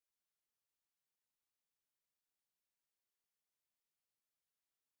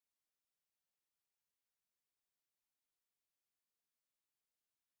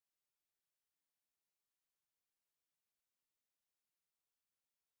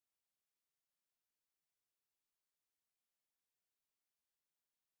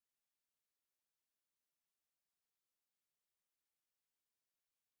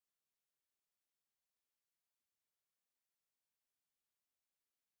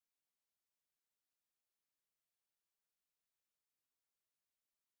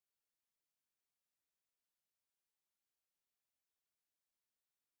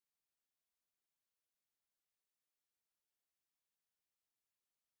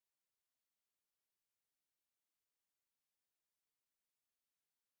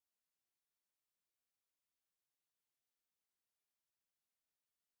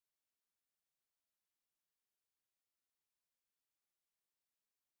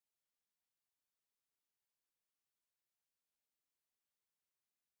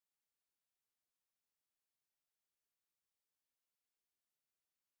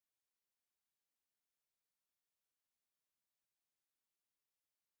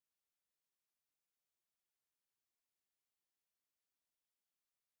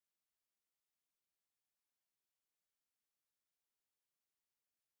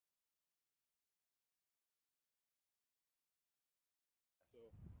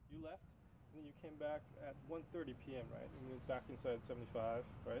You left, and then you came back at 1:30 p.m., right? And you went back inside 75,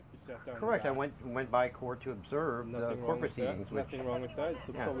 right? You sat down. Correct. I went by court to observe the court proceedings. Nothing wrong with that. It's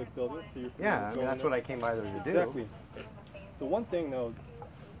a public building, so you're free yeah, to go that's what I came by there to do. Exactly. The one thing, though,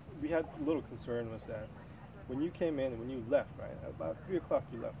 we had a little concern was that when you came in and when you left, right? About 3 o'clock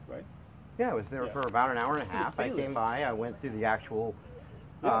you left, right? Yeah, I was there for about an hour and a half. I came by. I went through the actual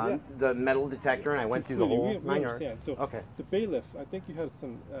the metal detector, and I went through the whole 9 yards. So the bailiff, I think you had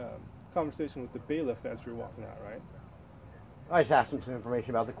some conversation with the bailiff as you were walking out, right? I just asked him some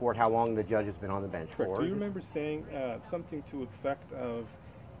information about the court, how long the judge has been on the bench Correct. for. Do you remember saying something to the effect of,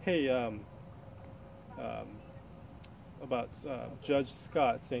 hey, about Judge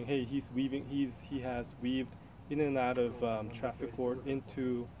Scott saying, hey, he has weaved in and out of traffic court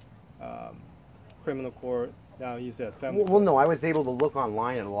into criminal court. Now he's at family court. No, I was able to look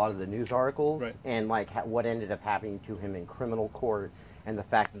online at a lot of the news articles, right, and like what ended up happening to him in criminal court, and the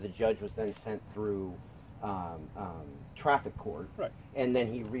fact that the judge was then sent through traffic court, right, and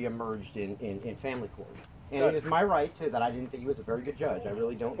then he reemerged in family court. And it is my right to that. I didn't think he was a very good judge. I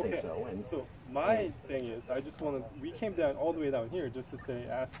really don't think so. And so my thing is, I just want to. We came down all the way down here just to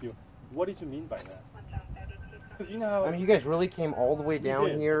ask you, what did you mean by that? Because you know how. I mean, you guys really came all the way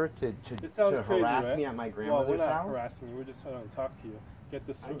down here to crazy, harass right? me at my grandmother's house? Well, we're not harassing you. We're just trying to talk to you. Get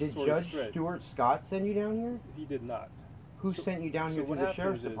this Did story Judge straight. Stuart Scott send you down here? He did not. Who sent you down here from the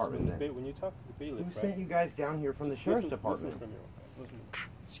sheriff's department then? When you talk to the bailiff, Who sent you guys down here from the sheriff's department? Listen.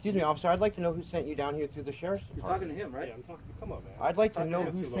 Excuse me, officer, I'd like to know who sent you down here through the sheriff's department. You're talking to him, right? Yeah, I'm talking. Come on, man. I'd like to know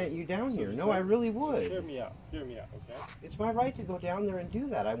who sent you down here. No, I really would. Just hear me out. Hear me out, okay? It's my right to go down there and do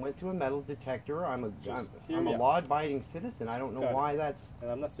that. I went through a metal detector. I'm a law-abiding citizen. I don't know why that's...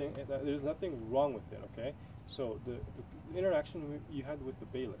 And I'm not saying that there's nothing wrong with it, okay? So the interaction you had with the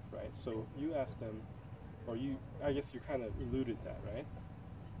bailiff, right? So you asked him, or I guess you kind of alluded that, right?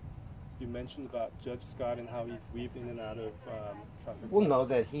 You mentioned about Judge Scott and how he's weaved in and out of traffic. Well, no,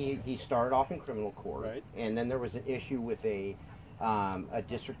 that he started off in criminal court, right, and then there was an issue with a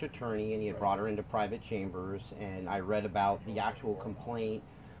district attorney, and he had brought her into private chambers, and I read about the actual complaint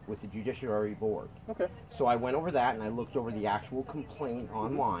with the Judiciary Board. Okay. So I went over that, and I looked over the actual complaint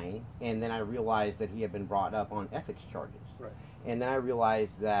online, and then I realized that he had been brought up on ethics charges. Right. And then I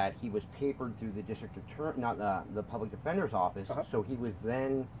realized that he was papered through the district attorney, not the public defender's office, so he was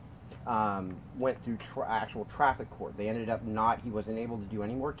then... went through actual traffic court. They ended up he wasn't able to do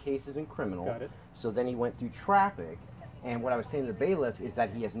any more cases in criminal. Got it. So then he went through traffic, and what I was saying to the bailiff is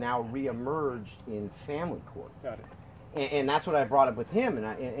that he has now reemerged in family court. Got it. And that's what I brought up with him, and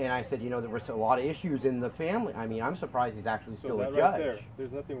I said, you know, there was a lot of issues in the family. I mean, I'm surprised he's actually still a judge. Right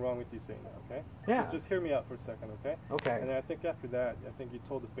there's nothing wrong with you saying that, okay? Yeah. Just hear me out for a second, okay? Okay. And then I think after that, I think you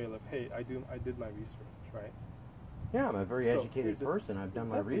told the bailiff, hey, I did my research, right? Yeah, I'm a very educated person. I've done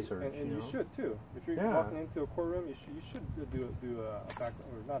my research. And you should too. If you're walking into a courtroom, you should do a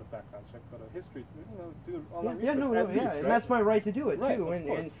background, or not a background check, but a history. Do online research. And that's my right to do it too. Right,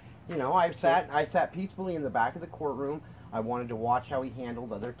 and you know, I sat peacefully in the back of the courtroom. I wanted to watch how he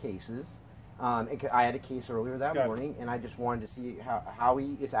handled other cases. I had a case earlier that morning, and I just wanted to see how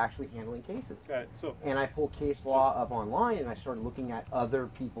he is actually handling cases. Got it. So, and I pulled case law up online, and I started looking at other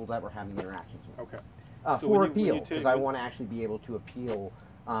people that were having interactions with him. Okay. For appeal, because I want to actually be able to appeal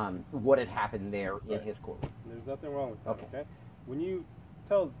what had happened there in his courtroom. There's nothing wrong with that, okay? When you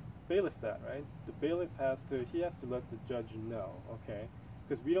tell bailiff that, right, the bailiff has to let the judge know, okay?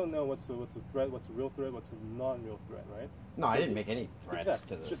 Because we don't know what's a threat, what's a real threat, what's a non-real threat, right? No, I didn't make any threats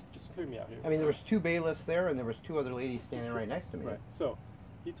to this. Just hear me out here. I mean, there was 2 bailiffs there, and there was 2 other ladies standing right next to me. Right. So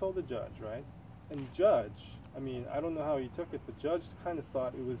he told the judge, right? And judge, I mean, I don't know how he took it, but judge kind of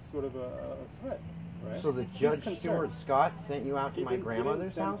thought it was sort of a threat. Right. So the Judge Stuart Scott sent you out to my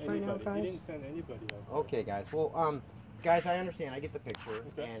grandmother's house right now, guys? He didn't send anybody out. Okay, guys. Well, guys, I understand. I get the picture,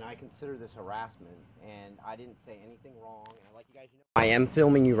 and I consider this harassment, and I didn't say anything wrong. And I'd like you guys to know I am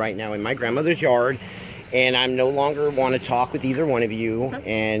filming you right now in my grandmother's yard, and I no longer want to talk with either one of you,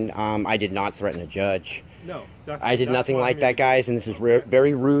 and I did not threaten a judge. No, I did nothing like that, guys, and this is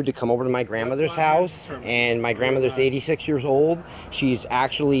very rude to come over to my grandmother's house, and my grandmother's 86 years old. She's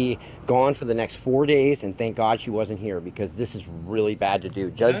actually gone for the next 4 days, and thank God she wasn't here, because this is really bad to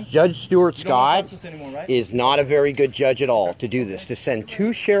do. Judge Stuart Scott is not a very good judge at all to do this. To send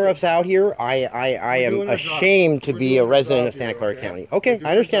 2 sheriffs out here, I am ashamed to be a resident of Santa Clara County. Okay,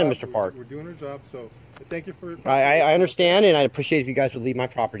 I understand, Mr. Park. We're doing our job, so thank you for... I understand, and I appreciate if you guys would leave my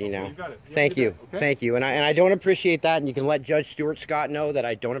property now. You got it. Thank you. Thank you. And I don't appreciate that, and you can let Judge Stuart Scott know that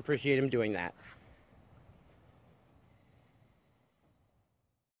I don't appreciate him doing that.